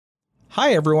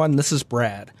Hi everyone, this is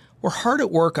Brad. We're hard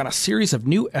at work on a series of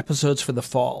new episodes for the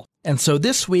fall, and so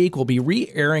this week we'll be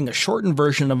re-airing a shortened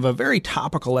version of a very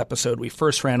topical episode we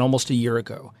first ran almost a year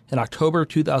ago, in October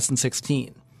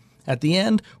 2016. At the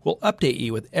end, we'll update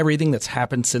you with everything that's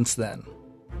happened since then.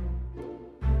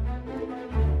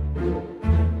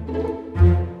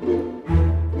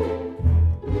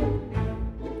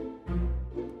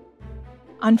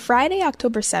 On Friday,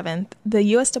 October 7th, the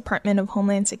U.S. Department of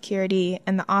Homeland Security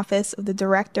and the Office of the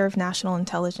Director of National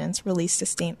Intelligence released a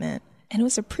statement, and it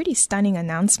was a pretty stunning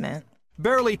announcement.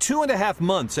 Barely 2.5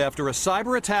 months after a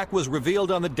cyber attack was revealed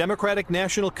on the Democratic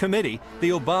National Committee, the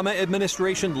Obama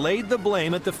administration laid the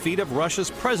blame at the feet of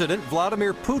Russia's President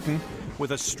Vladimir Putin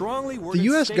with a strongly worded The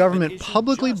U.S. statement government issued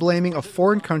publicly just blaming a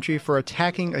foreign country for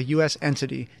attacking a U.S.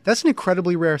 entity. That's an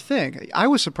incredibly rare thing. I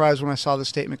was surprised when I saw the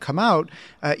statement come out,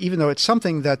 even though it's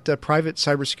something that private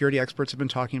cybersecurity experts have been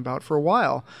talking about for a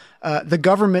while. The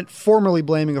government formally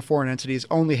blaming a foreign entity has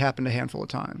only happened a handful of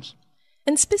times.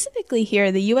 And specifically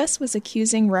here, the U.S. was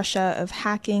accusing Russia of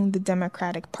hacking the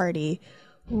Democratic Party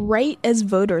right as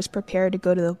voters prepare to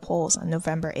go to the polls on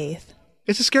November 8th.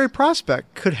 It's a scary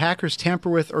prospect. Could hackers tamper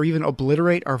with or even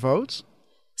obliterate our votes?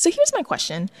 So here's my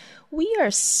question. We are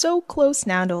so close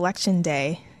now to Election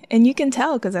Day, and you can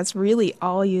tell because that's really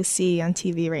all you see on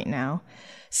TV right now.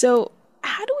 So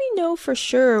how do we know for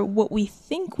sure what we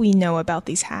think we know about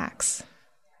these hacks?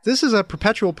 This is a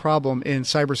perpetual problem in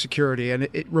cybersecurity, and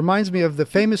it reminds me of the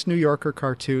famous New Yorker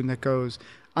cartoon that goes,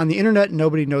 "On the internet,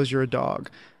 nobody knows you're a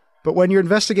dog. But when you're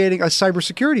investigating a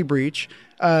cybersecurity breach,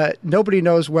 nobody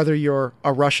knows whether you're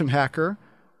a Russian hacker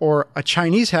or a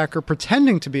Chinese hacker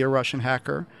pretending to be a Russian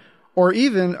hacker, or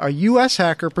even a U.S.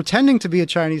 hacker pretending to be a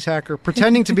Chinese hacker,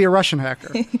 pretending to be a Russian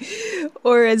hacker."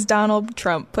 Or as Donald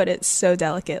Trump put it so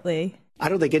delicately, I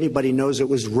don't think anybody knows it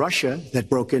was Russia that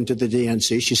broke into the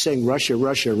DNC. She's saying Russia,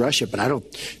 Russia, Russia, but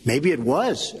maybe it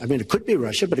was. I mean, it could be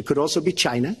Russia, but it could also be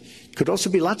China. It could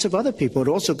also be lots of other people. It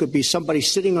also could be somebody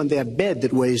sitting on their bed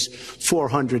that weighs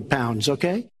 400 pounds,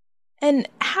 okay? And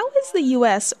how is the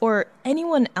U.S., or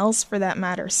anyone else for that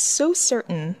matter, so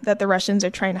certain that the Russians are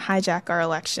trying to hijack our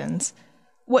elections?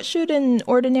 What should an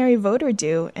ordinary voter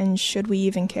do, and should we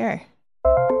even care?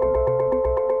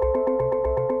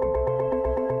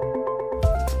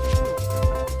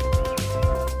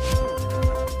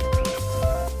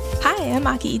 Hi, I'm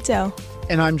Aki Ito.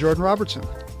 And I'm Jordan Robertson.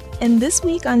 And this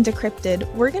week on Decrypted,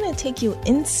 we're going to take you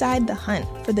inside the hunt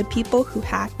for the people who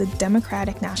hacked the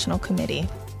Democratic National Committee.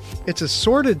 It's a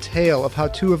sordid tale of how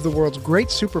two of the world's great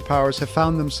superpowers have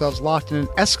found themselves locked in an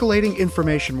escalating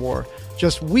information war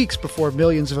just weeks before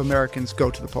millions of Americans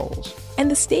go to the polls. And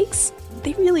the stakes,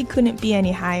 they really couldn't be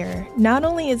any higher. Not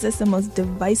only is this the most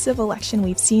divisive election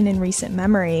we've seen in recent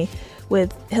memory,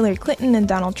 with Hillary Clinton and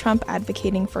Donald Trump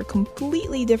advocating for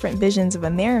completely different visions of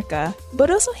America,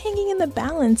 but also hanging in the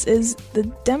balance is the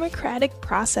democratic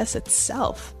process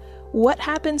itself. What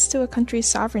happens to a country's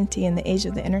sovereignty in the age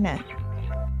of the internet?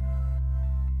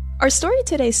 Our story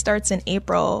today starts in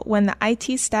April when the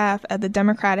IT staff at the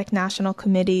Democratic National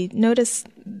Committee noticed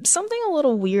something a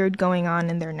little weird going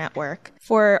on in their network.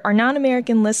 For our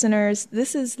non-American listeners,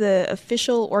 this is the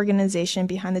official organization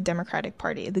behind the Democratic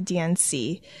Party, the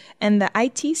DNC. And the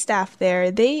IT staff there,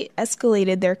 they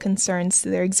escalated their concerns to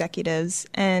their executives,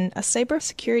 and a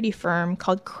cybersecurity firm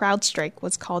called CrowdStrike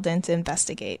was called in to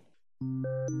investigate.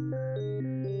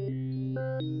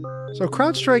 So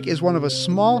CrowdStrike is one of a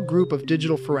small group of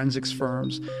digital forensics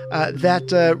firms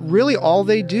that really all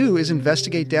they do is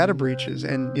investigate data breaches.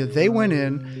 And they went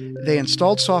in, they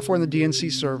installed software on the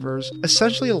DNC servers,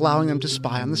 essentially allowing them to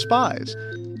spy on the spies.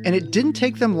 And it didn't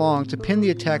take them long to pin the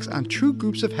attacks on two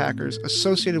groups of hackers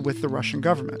associated with the Russian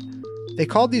government. They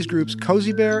called these groups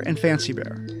Cozy Bear and Fancy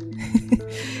Bear.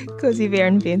 Cozy Bear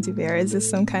and Fancy Bear. Is this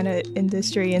some kind of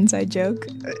industry inside joke?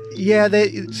 Yeah, the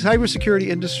cybersecurity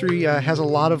industry has a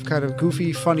lot of kind of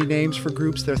goofy, funny names for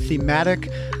groups. They're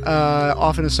thematic,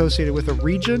 often associated with a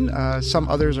region. Some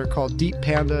others are called Deep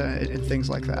Panda and things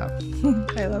like that.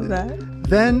 I love that.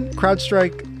 Then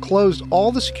CrowdStrike closed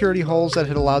all the security holes that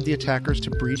had allowed the attackers to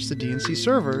breach the DNC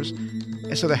servers,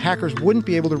 and so the hackers wouldn't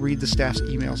be able to read the staff's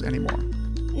emails anymore.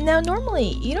 Now, normally,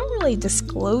 you don't really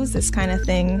disclose this kind of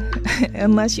thing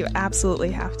unless you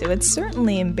absolutely have to. It's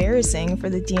certainly embarrassing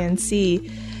for the DNC,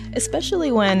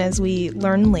 especially when, as we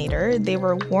learn later, they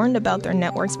were warned about their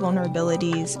network's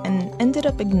vulnerabilities and ended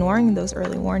up ignoring those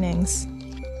early warnings.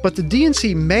 But the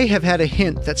DNC may have had a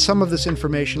hint that some of this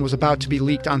information was about to be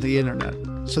leaked onto the internet,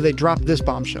 so they dropped this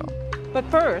bombshell. But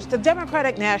first, the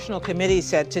Democratic National Committee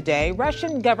said today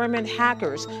Russian government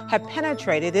hackers have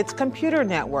penetrated its computer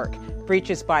network.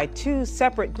 Breaches by two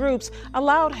separate groups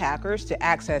allowed hackers to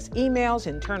access emails,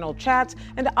 internal chats,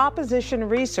 and opposition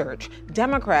research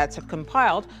Democrats have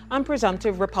compiled on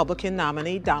presumptive Republican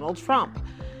nominee Donald Trump.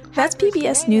 That's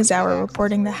PBS NewsHour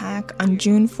reporting the hack on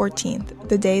June 14th,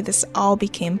 the day this all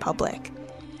became public.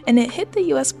 And it hit the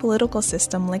U.S. political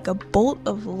system like a bolt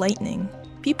of lightning.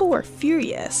 People were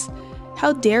furious.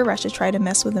 How dare Russia try to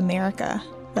mess with America?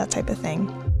 That type of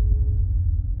thing.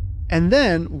 And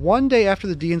then, one day after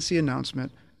the DNC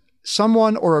announcement,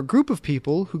 someone or a group of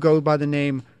people who go by the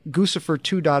name Guccifer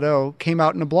 2.0 came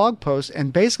out in a blog post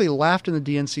and basically laughed in the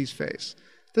DNC's face.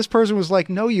 This person was like,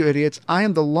 "No, you idiots, I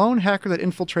am the lone hacker that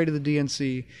infiltrated the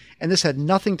DNC, and this had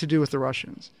nothing to do with the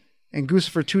Russians." And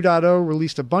Guccifer 2.0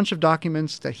 released a bunch of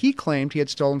documents that he claimed he had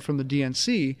stolen from the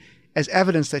DNC as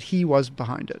evidence that he was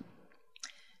behind it.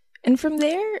 And from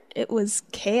there, it was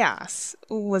chaos.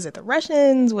 Was it the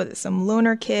Russians? Was it some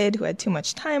loner kid who had too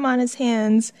much time on his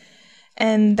hands?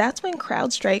 And that's when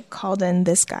CrowdStrike called in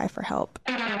this guy for help.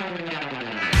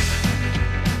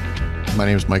 My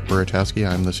name is Mike Buratowski.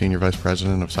 I'm the Senior Vice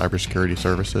President of Cybersecurity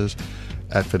Services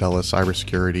at Fidelis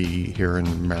Cybersecurity here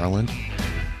in Maryland.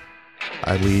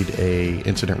 I lead a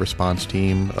incident response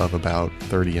team of about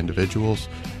 30 individuals,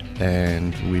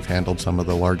 and we've handled some of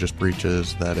the largest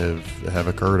breaches that have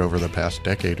occurred over the past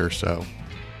decade or so.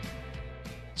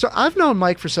 So I've known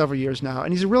Mike for several years now,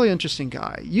 and he's a really interesting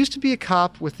guy. He used to be a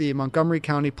cop with the Montgomery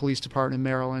County Police Department in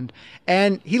Maryland,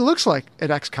 and he looks like an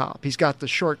ex-cop. He's got the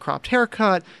short cropped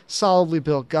haircut, solidly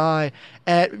built guy,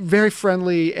 very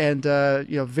friendly and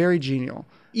very genial.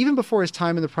 Even before his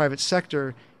time in the private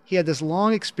sector, he had this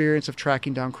long experience of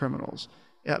tracking down criminals.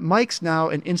 Mike's now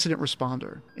an incident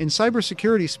responder. In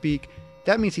cybersecurity speak,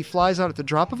 that means he flies out at the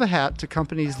drop of a hat to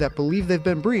companies that believe they've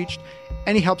been breached,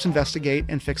 and he helps investigate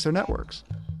and fix their networks.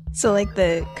 So like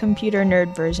the computer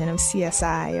nerd version of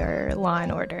CSI or Law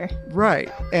 & Order. Right.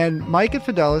 And Mike at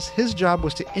Fidelis, his job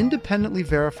was to independently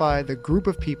verify the group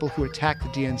of people who attacked the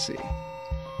DNC.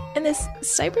 And this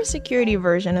cybersecurity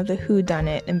version of the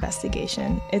whodunit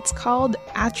investigation, it's called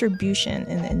attribution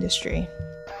in the industry.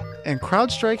 And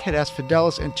CrowdStrike had asked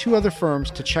Fidelis and two other firms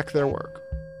to check their work.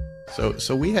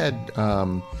 So we had,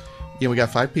 we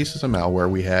got 5 pieces of malware.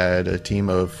 We had a team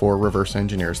of 4 reverse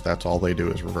engineers. That's all they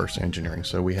do is reverse engineering.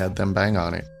 So we had them bang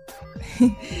on it.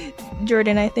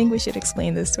 Jordan, I think we should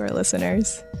explain this to our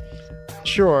listeners.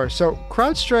 Sure. So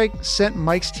CrowdStrike sent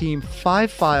Mike's team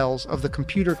 5 files of the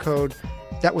computer code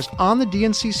that was on the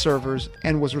DNC servers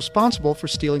and was responsible for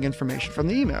stealing information from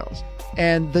the emails.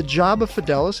 And the job of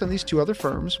Fidelis and these 2 other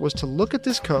firms was to look at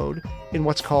this code in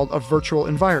what's called a virtual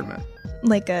environment.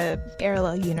 Like a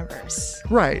parallel universe.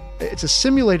 Right. It's a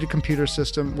simulated computer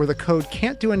system where the code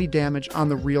can't do any damage on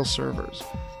the real servers.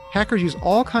 Hackers use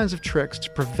all kinds of tricks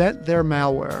to prevent their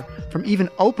malware from even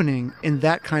opening in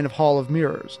that kind of hall of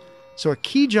mirrors. So a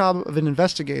key job of an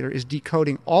investigator is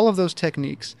decoding all of those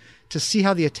techniques to see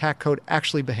how the attack code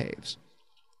actually behaves.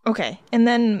 Okay, and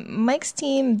then Mike's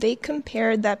team, they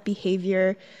compared that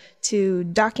behavior to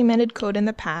documented code in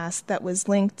the past that was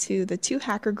linked to the 2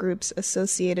 hacker groups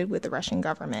associated with the Russian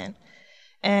government.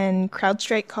 And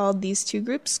CrowdStrike called these 2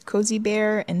 groups Cozy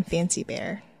Bear and Fancy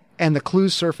Bear. And the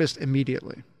clues surfaced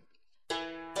immediately.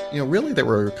 Really there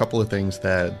were a couple of things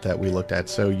that we looked at.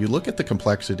 So you look at the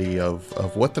complexity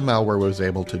of what the malware was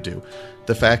able to do.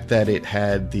 The fact that it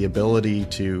had the ability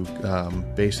to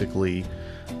basically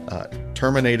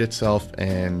terminate itself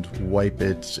and wipe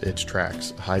its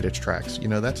tracks, hide its tracks.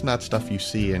 That's not stuff you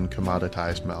see in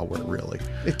commoditized malware, really.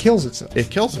 It kills itself. It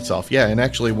kills itself, yeah. And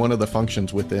actually one of the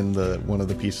functions within one of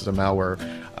the pieces of malware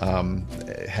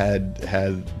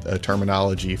had a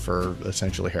terminology for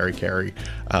essentially hara-kiri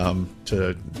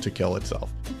to kill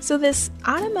itself. So this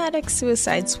automatic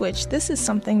suicide switch, this is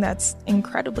something that's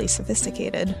incredibly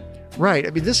sophisticated. Right. I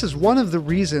mean, this is one of the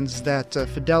reasons that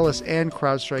Fidelis and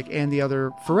CrowdStrike and the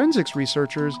other forensics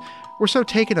researchers were so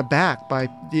taken aback by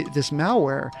this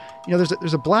malware.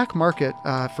 There's a black market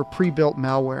for pre-built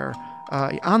malware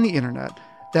on the internet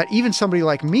that even somebody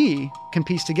like me can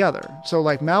piece together. So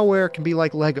like malware can be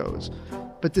like Legos.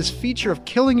 But this feature of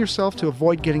killing yourself to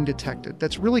avoid getting detected,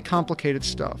 that's really complicated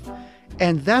stuff.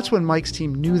 And that's when Mike's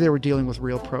team knew they were dealing with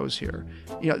real pros here.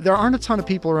 There aren't a ton of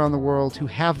people around the world who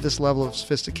have this level of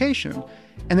sophistication,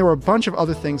 and there were a bunch of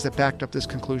other things that backed up this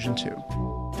conclusion too.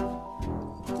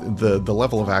 The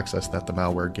level of access that the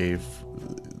malware gave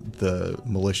the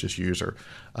malicious user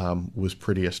was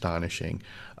pretty astonishing.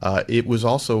 It was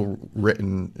also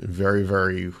written very,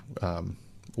 very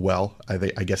well. I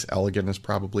guess elegant is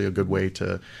probably a good way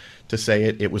to say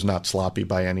it. It was not sloppy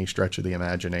by any stretch of the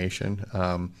imagination.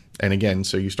 And again,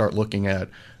 so you start looking at,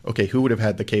 okay, who would have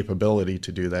had the capability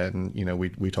to do that? And,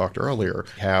 we talked earlier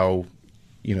how,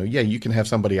 you can have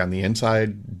somebody on the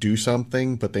inside do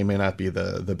something, but they may not be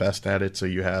the best at it. So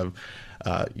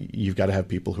you've got to have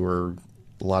people who are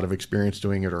a lot of experience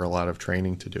doing it or a lot of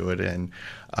training to do it. And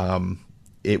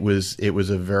it was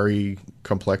a very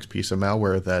complex piece of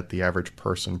malware that the average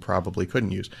person probably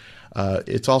couldn't use.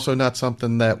 It's also not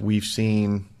something that we've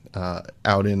seen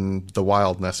out in the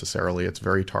wild necessarily. It's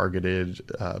very targeted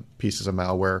pieces of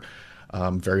malware,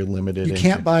 very limited. You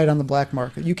can't buy it on the black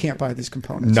market. You can't buy these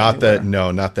components. Not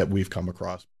that we've come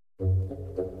across.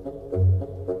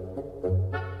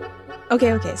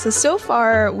 Okay. So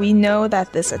far, we know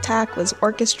that this attack was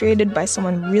orchestrated by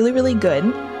someone really, really good,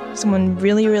 someone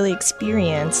really, really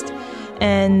experienced,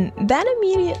 and that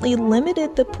immediately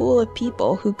limited the pool of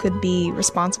people who could be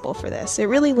responsible for this. It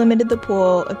really limited the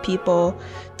pool of people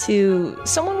to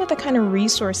someone with the kind of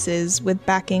resources with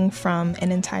backing from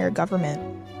an entire government.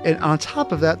 And on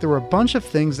top of that, there were a bunch of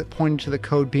things that pointed to the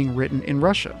code being written in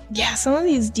Russia. Yeah, some of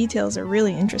these details are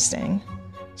really interesting.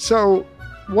 So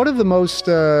one of the most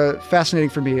fascinating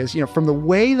for me is, from the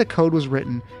way the code was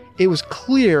written, it was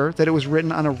clear that it was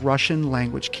written on a Russian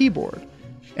language keyboard.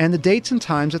 And the dates and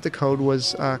times that the code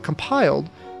was compiled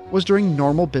was during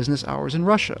normal business hours in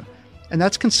Russia. And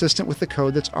that's consistent with the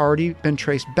code that's already been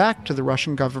traced back to the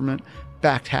Russian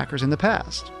government-backed hackers in the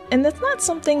past. And that's not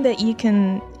something that you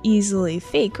can easily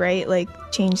fake, right? Like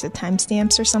change the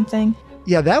timestamps or something?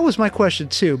 Yeah, that was my question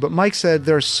too. But Mike said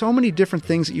there are so many different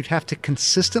things that you'd have to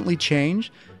consistently change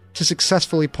to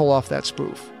successfully pull off that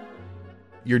spoof.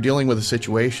 You're dealing with a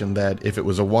situation that if it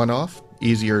was a one-off,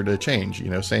 easier to change.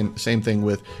 Same thing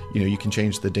with, you can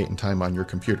change the date and time on your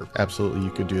computer. Absolutely,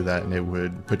 you could do that, and it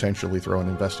would potentially throw an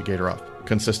investigator off.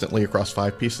 Consistently across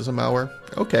 5 pieces of malware,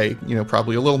 okay,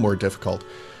 probably a little more difficult.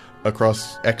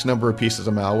 Across X number of pieces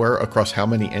of malware, across how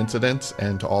many incidents,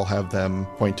 and to all have them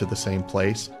point to the same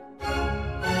place.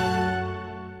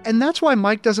 And that's why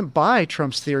Mike doesn't buy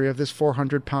Trump's theory of this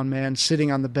 400-pound man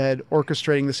sitting on the bed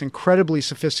orchestrating this incredibly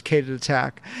sophisticated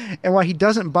attack, and why he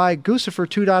doesn't buy Guccifer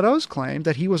 2.0's claim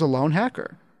that he was a lone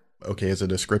hacker. Okay, is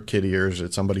it a script kiddie, or is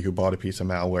it somebody who bought a piece of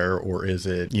malware, or is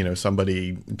it,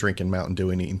 somebody drinking Mountain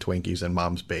Dew and eating Twinkies in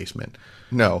mom's basement?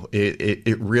 No,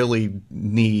 it really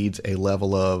needs a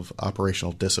level of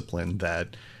operational discipline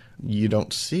that you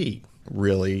don't see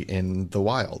really in the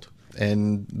wild.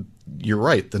 And you're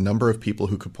right, the number of people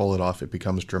who could pull it off, it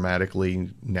becomes dramatically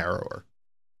narrower.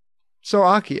 So,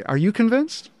 Aki, are you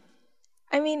convinced?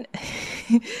 I mean,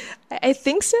 I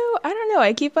think so. I don't know.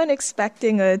 I keep on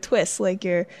expecting a twist, like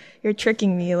you're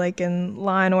tricking me, like in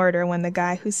Law and Order when the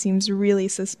guy who seems really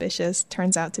suspicious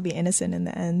turns out to be innocent in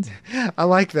the end. I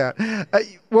like that.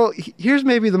 Well, here's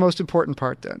maybe the most important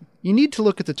part then. You need to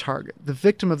look at the target, the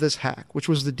victim of this hack, which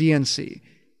was the DNC.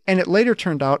 And it later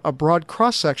turned out a broad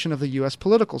cross-section of the U.S.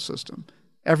 political system.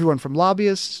 Everyone from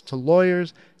lobbyists to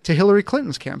lawyers to Hillary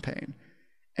Clinton's campaign.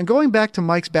 And going back to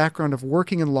Mike's background of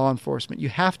working in law enforcement, you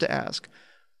have to ask,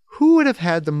 who would have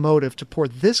had the motive to pour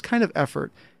this kind of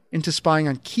effort into spying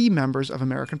on key members of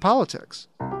American politics?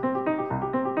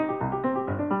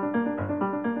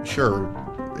 Sure,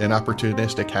 an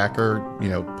opportunistic hacker,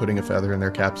 putting a feather in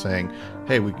their cap saying,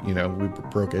 hey, we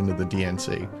broke into the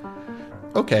DNC.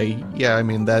 Okay, yeah, I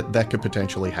mean, that could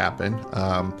potentially happen.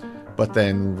 But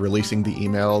then releasing the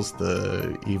emails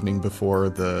the evening before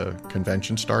the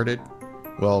convention started,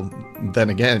 well, then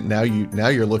again, now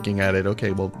you're looking at it,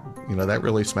 okay, well, that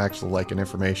really smacks like an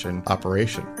information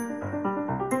operation.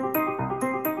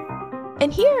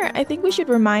 And here, I think we should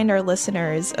remind our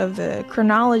listeners of the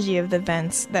chronology of the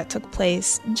events that took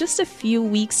place just a few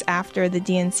weeks after the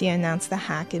DNC announced the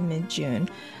hack in mid-June.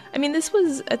 I mean, this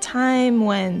was a time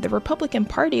when the Republican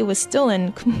Party was still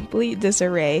in complete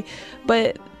disarray,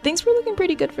 but things were looking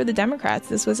pretty good for the Democrats.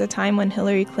 This was a time when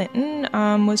Hillary Clinton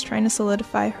was trying to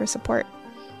solidify her support.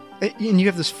 And you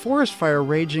have this forest fire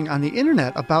raging on the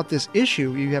internet about this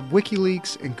issue. You have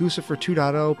WikiLeaks and Guccifer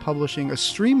 2.0 publishing a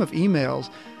stream of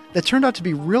emails that turned out to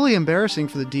be really embarrassing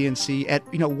for the DNC at,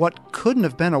 what couldn't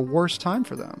have been a worse time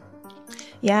for them.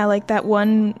 Yeah, like that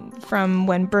one from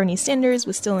when Bernie Sanders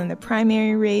was still in the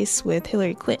primary race with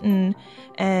Hillary Clinton,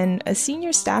 and a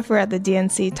senior staffer at the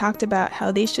DNC talked about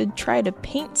how they should try to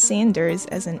paint Sanders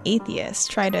as an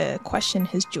atheist, try to question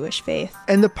his Jewish faith.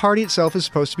 And the party itself is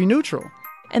supposed to be neutral.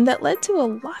 And that led to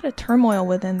a lot of turmoil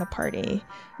within the party.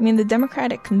 I mean, the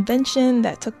Democratic convention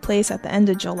that took place at the end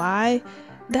of July,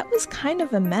 that was kind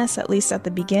of a mess, at least at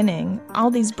the beginning.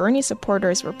 All these Bernie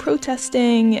supporters were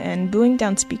protesting and booing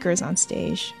down speakers on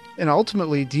stage. And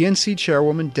ultimately, DNC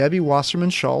chairwoman Debbie Wasserman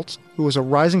Schultz, who was a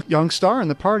rising young star in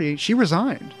the party, she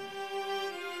resigned.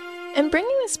 And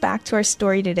bringing this back to our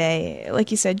story today,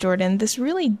 like you said, Jordan, this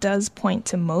really does point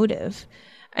to motive.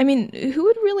 I mean, who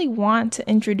would really want to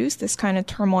introduce this kind of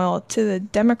turmoil to the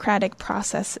democratic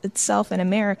process itself in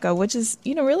America, which is,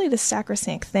 really the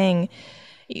sacrosanct thing?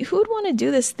 Who would want to do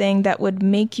this thing that would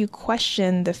make you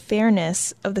question the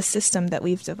fairness of the system that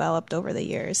we've developed over the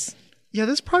years? Yeah,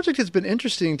 this project has been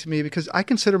interesting to me because I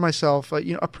consider myself,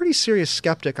 a pretty serious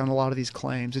skeptic on a lot of these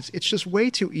claims. It's just way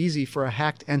too easy for a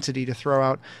hacked entity to throw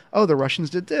out, oh, the Russians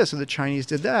did this or the Chinese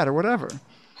did that or whatever.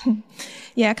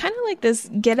 Yeah, kind of like this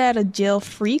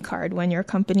get-out-of-jail-free card when your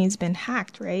company's been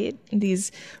hacked, right?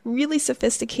 These really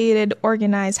sophisticated,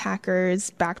 organized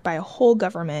hackers backed by a whole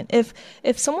government. If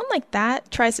someone like that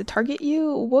tries to target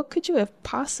you, what could you have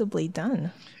possibly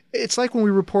done? It's like when we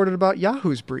reported about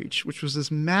Yahoo's breach, which was this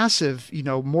massive,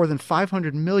 more than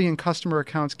 500 million customer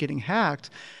accounts getting hacked.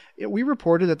 We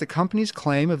reported that the company's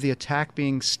claim of the attack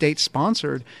being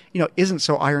state-sponsored, isn't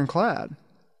so ironclad.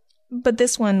 But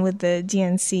this one with the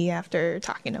DNC, after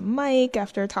talking to Mike,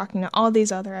 after talking to all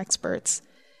these other experts,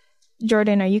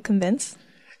 Jordan, are you convinced?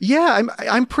 Yeah,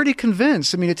 I'm pretty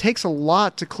convinced. I mean, it takes a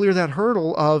lot to clear that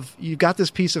hurdle of you got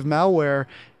this piece of malware,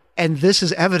 and this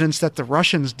is evidence that the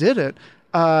Russians did it.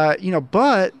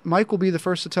 But Mike will be the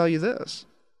first to tell you this.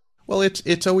 Well,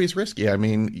 it's always risky. I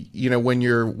mean, when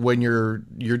you're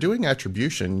doing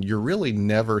attribution, you're really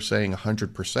never saying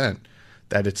 100%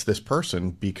 that it's this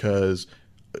person because,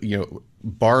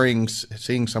 barring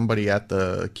seeing somebody at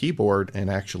the keyboard and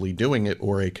actually doing it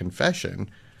or a confession,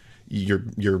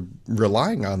 you're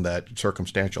relying on that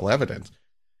circumstantial evidence.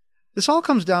 This all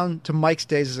comes down to Mike's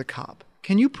days as a cop.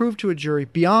 Can you prove to a jury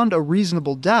beyond a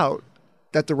reasonable doubt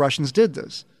that the Russians did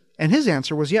this? And his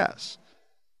answer was yes.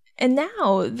 And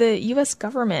now the U.S.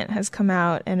 government has come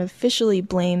out and officially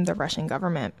blamed the Russian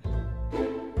government.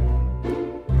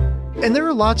 And there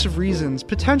are lots of reasons,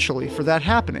 potentially, for that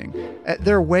happening.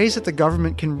 There are ways that the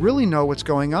government can really know what's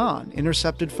going on.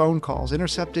 Intercepted phone calls,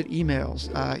 intercepted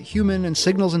emails, human and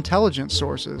signals intelligence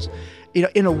sources,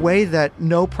 in a way that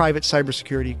no private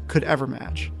cybersecurity could ever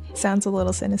match. Sounds a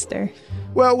little sinister.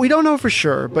 Well, we don't know for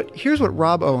sure, but here's what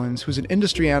Rob Owens, who's an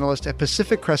industry analyst at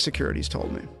Pacific Crest Securities,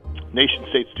 told me. Nation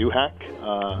states do hack.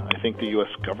 I think the U.S.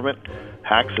 government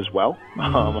hacks as well.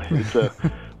 It's a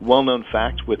well-known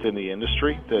fact within the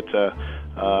industry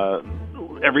that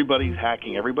everybody's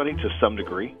hacking everybody to some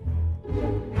degree.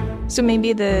 So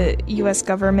maybe the U.S.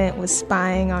 government was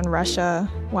spying on Russia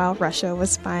while Russia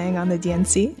was spying on the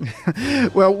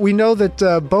DNC? Well, we know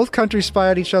that both countries spy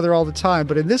at each other all the time,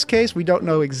 but in this case, we don't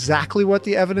know exactly what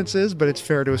the evidence is, but it's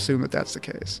fair to assume that that's the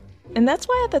case. And that's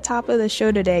why at the top of the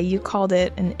show today, you called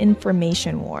it an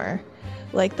information war,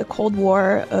 like the Cold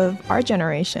War of our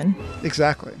generation.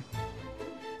 Exactly.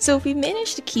 So if we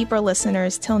managed to keep our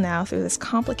listeners till now through this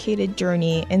complicated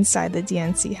journey inside the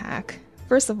DNC hack,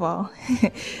 first of all,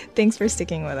 thanks for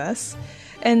sticking with us.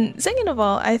 And second of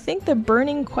all, I think the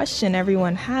burning question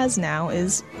everyone has now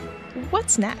is,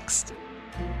 what's next?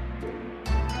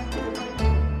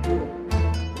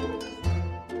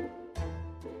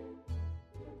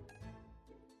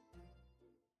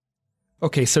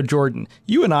 Okay, so Jordan,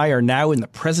 you and I are now in the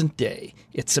present day.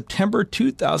 It's September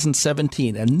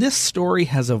 2017, and this story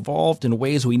has evolved in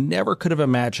ways we never could have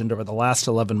imagined over the last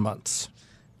 11 months.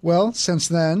 Well, since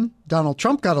then, Donald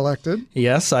Trump got elected.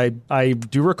 Yes, I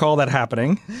do recall that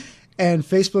happening. And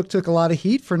Facebook took a lot of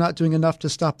heat for not doing enough to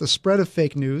stop the spread of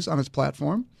fake news on its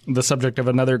platform. The subject of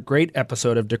another great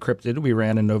episode of Decrypted we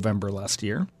ran in November last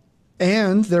year.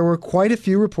 And there were quite a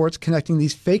few reports connecting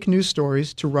these fake news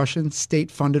stories to Russian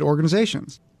state-funded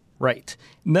organizations. Right.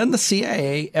 And then the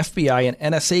CIA, FBI,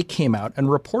 and NSA came out and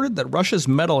reported that Russia's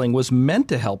meddling was meant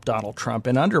to help Donald Trump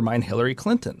and undermine Hillary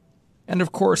Clinton. And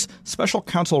of course, Special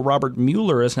Counsel Robert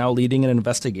Mueller is now leading an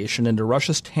investigation into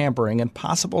Russia's tampering and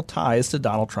possible ties to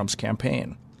Donald Trump's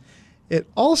campaign. It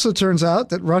also turns out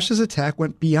that Russia's attack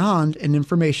went beyond an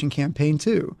information campaign,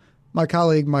 too. My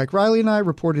colleague Mike Riley and I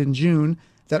reported in June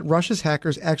that Russia's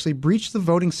hackers actually breached the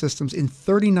voting systems in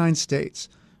 39 states.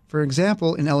 For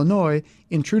example, in Illinois,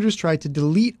 intruders tried to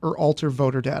delete or alter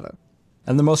voter data.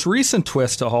 And the most recent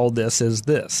twist to all this is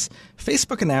this.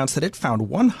 Facebook announced that it found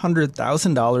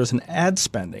 $100,000 in ad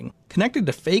spending connected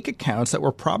to fake accounts that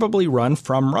were probably run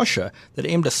from Russia that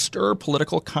aimed to stir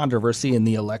political controversy in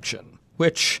the election.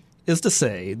 Which is to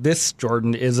say, this,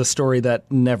 Jordan, is a story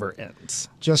that never ends.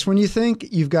 Just when you think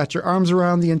you've got your arms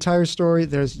around the entire story,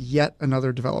 there's yet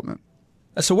another development.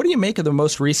 So what do you make of the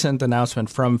most recent announcement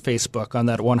from Facebook on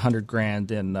that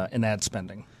 $100,000 in ad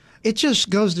spending? It just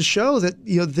goes to show that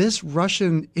this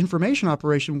Russian information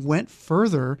operation went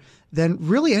further than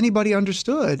really anybody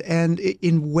understood, and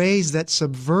in ways that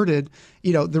subverted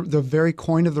the very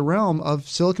coin of the realm of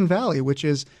Silicon Valley, which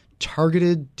is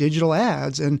targeted digital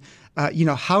ads. And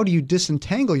how do you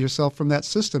disentangle yourself from that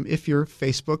system if you're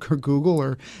Facebook or Google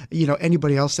or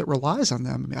anybody else that relies on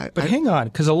them? But hang on,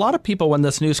 because a lot of people, when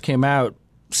this news came out,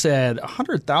 said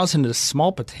 100,000 is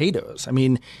small potatoes. I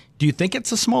mean, do you think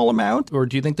it's a small amount, or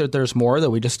do you think that there's more that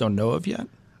we just don't know of yet?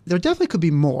 There definitely could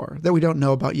be more that we don't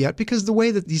know about yet, because the way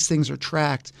that these things are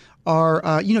tracked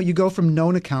are, you go from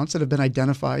known accounts that have been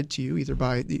identified to you either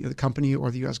by the company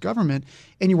or the U.S. government,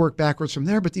 and you work backwards from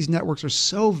there. But these networks are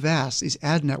so vast, these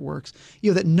ad networks,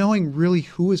 that knowing really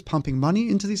who is pumping money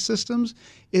into these systems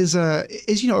is a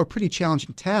pretty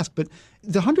challenging task. But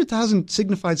the 100,000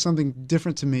 signified something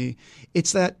different to me.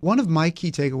 It's that one of my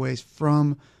key takeaways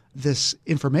from this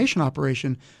information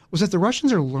operation was that the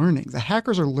Russians are learning. The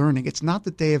hackers are learning. It's not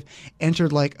that they have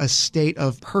entered like a state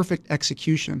of perfect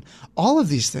execution. All of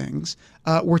these things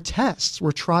were tests,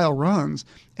 were trial runs,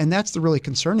 and that's the really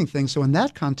concerning thing. So in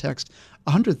that context,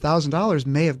 $100,000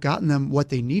 may have gotten them what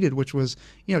they needed, which was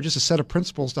just a set of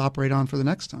principles to operate on for the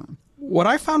next time. What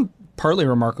I found partly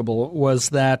remarkable was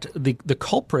that the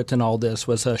culprit in all this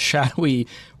was a shadowy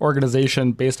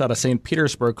organization based out of St.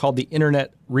 Petersburg called the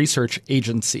Internet Research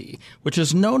Agency, which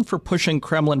is known for pushing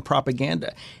Kremlin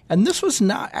propaganda. And this was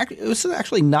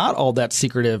actually not all that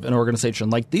secretive an organization.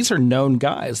 Like, these are known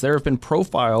guys. There have been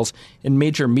profiles in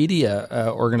major media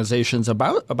organizations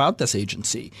about this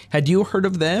agency. Had you heard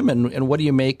of them, and what do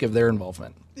you make of their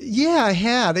involvement? Yeah, I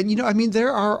had. And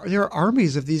there are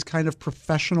armies of these kind of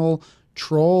professional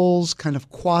trolls, kind of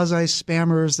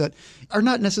quasi-spammers that are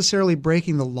not necessarily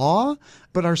breaking the law,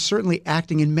 but are certainly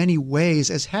acting in many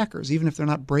ways as hackers, even if they're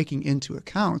not breaking into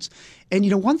accounts. And,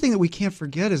 one thing that we can't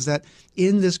forget is that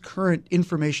in this current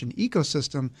information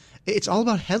ecosystem, it's all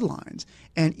about headlines.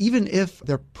 And even if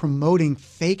they're promoting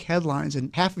fake headlines,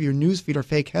 and half of your newsfeed are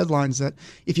fake headlines that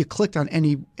if you clicked on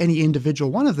any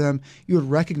individual one of them, you would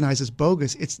recognize as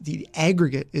bogus, it's the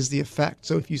aggregate is the effect.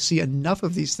 So if you see enough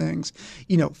of these things,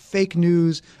 fake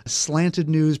news, slanted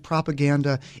news,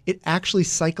 propaganda, it actually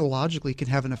psychologically can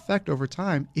have an effect over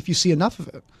time if you see enough of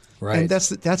it. Right. And that's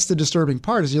the disturbing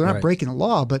part is you're not Right. breaking a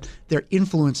law, but they're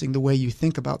influencing the way you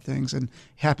think about things, and it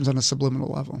happens on a subliminal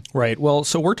level. Right. Well,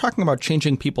 so we're talking about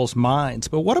changing people's minds,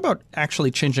 but what about actually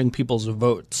changing people's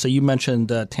votes? So you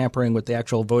mentioned tampering with the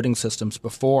actual voting systems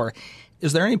before.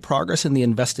 Is there any progress in the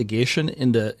investigation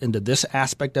into this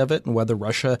aspect of it, and whether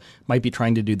Russia might be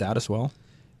trying to do that as well?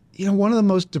 One of the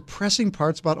most depressing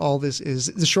parts about all this is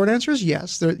the short answer is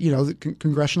yes. The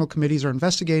congressional committees are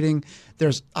investigating.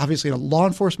 There's obviously a law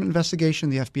enforcement investigation.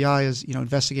 The FBI is,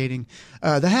 investigating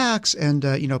the hacks and,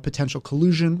 potential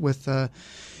collusion with, the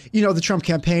Trump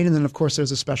campaign. And then, of course,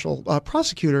 there's a special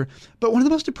prosecutor. But one of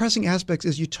the most depressing aspects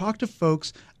is you talk to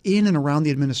folks in and around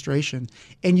the administration,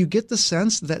 and you get the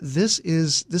sense that this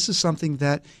is something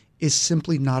that is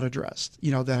simply not addressed.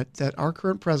 That our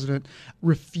current president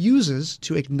refuses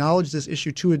to acknowledge this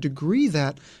issue to a degree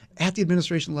that at the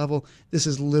administration level, this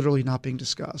is literally not being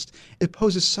discussed. It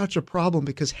poses such a problem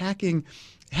because hacking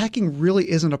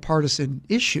really isn't a partisan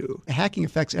issue. Hacking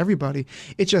affects everybody.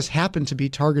 It just happened to be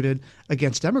targeted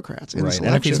against Democrats in this election.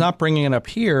 And if he's not bringing it up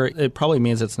here, it probably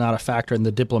means it's not a factor in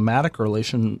the diplomatic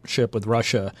relationship with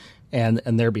Russia, and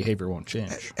their behavior won't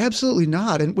change. Absolutely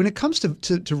not. And when it comes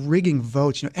to rigging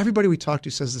votes, everybody we talk to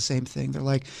says the same thing. They're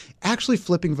like, actually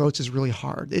flipping votes is really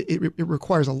hard. It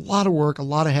requires a lot of work, a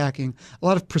lot of hacking, a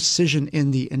lot of precision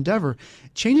in the endeavor.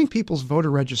 Changing people's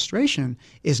voter registration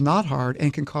is not hard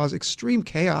and can cause extreme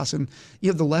chaos. And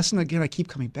the lesson, again, I keep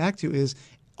coming back to is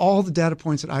all the data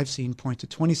points that I've seen point to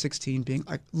 2016 being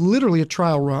like literally a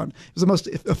trial run. It was the most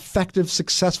effective,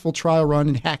 successful trial run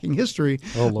in hacking history.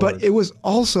 Oh, Lord. But it was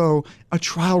also a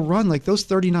trial run. Like those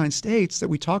 39 states that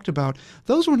we talked about,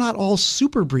 those were not all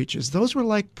super breaches. Those were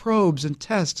like probes and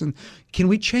tests. And can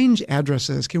we change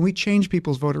addresses? Can we change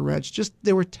people's voter regs?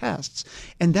 They were tests.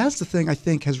 And that's the thing I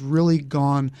think has really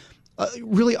gone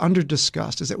really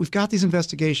under-discussed, is that we've got these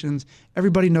investigations.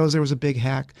 Everybody knows there was a big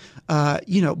hack,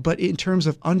 but in terms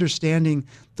of understanding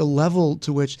the level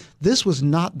to which this was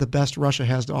not the best Russia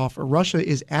has to offer. Russia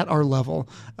is at our level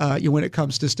when it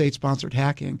comes to state-sponsored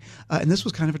hacking. And this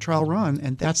was kind of a trial run,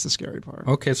 and that's the scary part.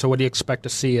 Okay, so what do you expect to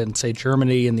see in, say,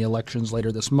 Germany in the elections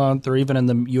later this month, or even in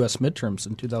the U.S. midterms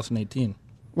in 2018?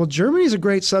 Well, Germany is a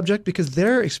great subject because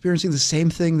they're experiencing the same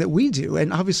thing that we do.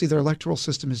 And obviously their electoral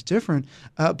system is different,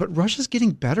 but Russia's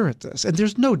getting better at this. And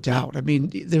there's no doubt. I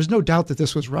mean, there's no doubt that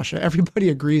this was Russia. Everybody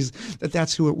agrees that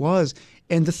that's who it was.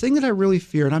 And the thing that I really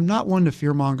fear, and I'm not one to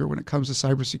fearmonger when it comes to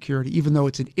cybersecurity, even though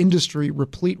it's an industry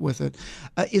replete with it,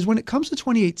 is when it comes to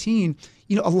 2018,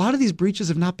 a lot of these breaches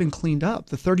have not been cleaned up.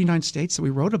 The 39 states that we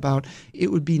wrote about,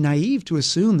 it would be naive to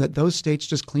assume that those states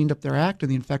just cleaned up their act and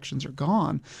the infections are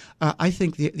gone. I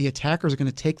think the attackers are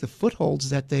going to take the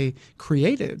footholds that they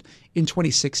created in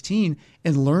 2016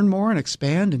 and learn more and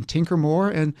expand and tinker more.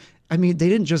 And I mean, they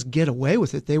didn't just get away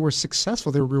with it. They were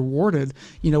successful. They were rewarded,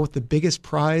 with the biggest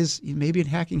prize maybe in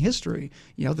hacking history.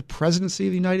 The presidency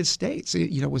of the United States,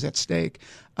 was at stake.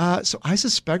 So I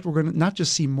suspect we're going to not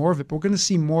just see more of it, but we're going to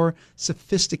see more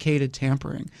sophisticated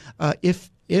tampering. If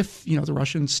the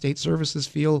Russian state services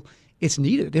feel it's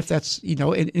needed, if that's,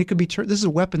 and it could be this is a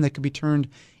weapon that could be turned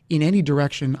in any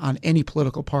direction on any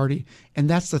political party. And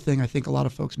that's the thing I think a lot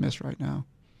of folks miss right now.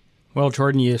 Well,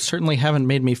 Jordan, you certainly haven't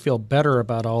made me feel better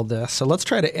about all this. So let's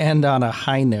try to end on a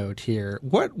high note here.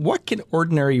 What can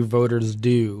ordinary voters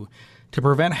do to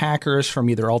prevent hackers from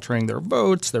either altering their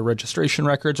votes, their registration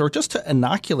records, or just to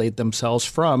inoculate themselves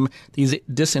from these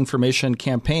disinformation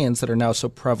campaigns that are now so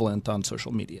prevalent on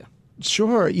social media?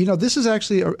 Sure. This is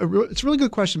actually it's a really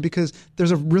good question because there's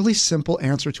a really simple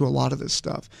answer to a lot of this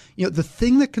stuff. The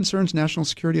thing that concerns national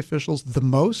security officials the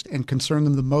most and concerned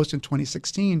them the most in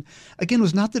 2016, again,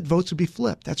 was not that votes would be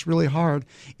flipped. That's really hard.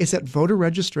 It's that voter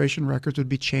registration records would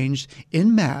be changed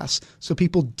en masse so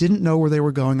people didn't know where they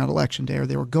were going on Election Day, or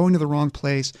they were going to the wrong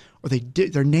place, or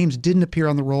their names didn't appear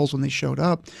on the rolls when they showed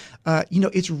up.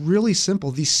 It's really simple.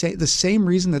 The same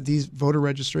reason that these voter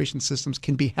registration systems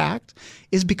can be hacked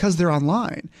is because they're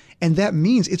online. And that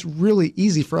means it's really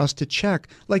easy for us to check,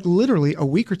 like literally a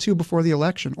week or two before the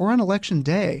election or on Election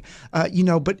Day.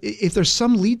 But if there's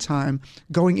some lead time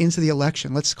going into the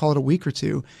election, let's call it a week or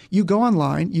two, you go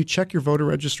online, you check your voter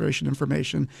registration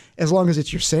information, as long as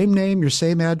it's your same name, your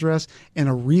same address, and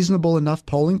a reasonable enough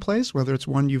polling place, whether it's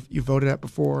one you voted at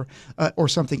before or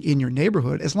something in your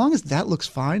neighborhood, as long as that looks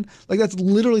fine, like that's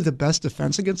literally the best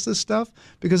defense against this stuff.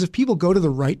 Because if people go to the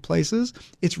right places,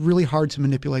 it's really hard to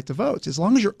manipulate the votes. As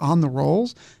long as you're on the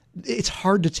rolls, it's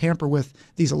hard to tamper with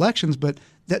these elections, but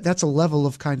that's a level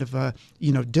of kind of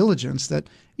diligence that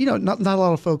not a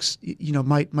lot of folks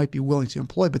might be willing to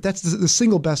employ. But that's the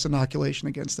single best inoculation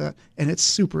against that, and it's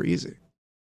super easy.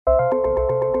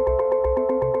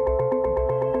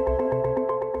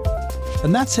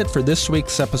 And that's it for this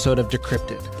week's episode of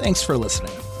Decrypted. Thanks for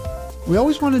listening. We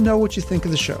always want to know what you think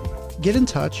of the show. Get in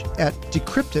touch at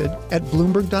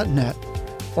decrypted@bloomberg.net,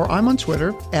 or I'm on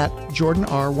Twitter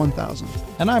 @JordanR1000.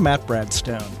 And I'm Brad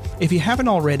Stone. If you haven't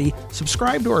already,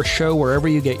 subscribe to our show wherever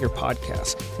you get your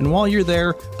podcasts. And while you're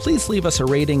there, please leave us a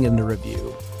rating and a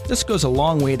review. This goes a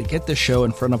long way to get this show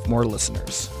in front of more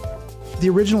listeners. The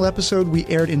original episode we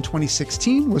aired in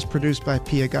 2016 was produced by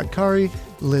Pia Gadkari,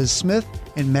 Liz Smith,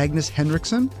 and Magnus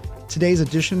Henriksen. Today's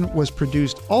edition was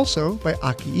produced also by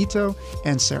Aki Ito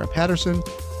and Sarah Patterson.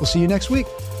 We'll see you next week.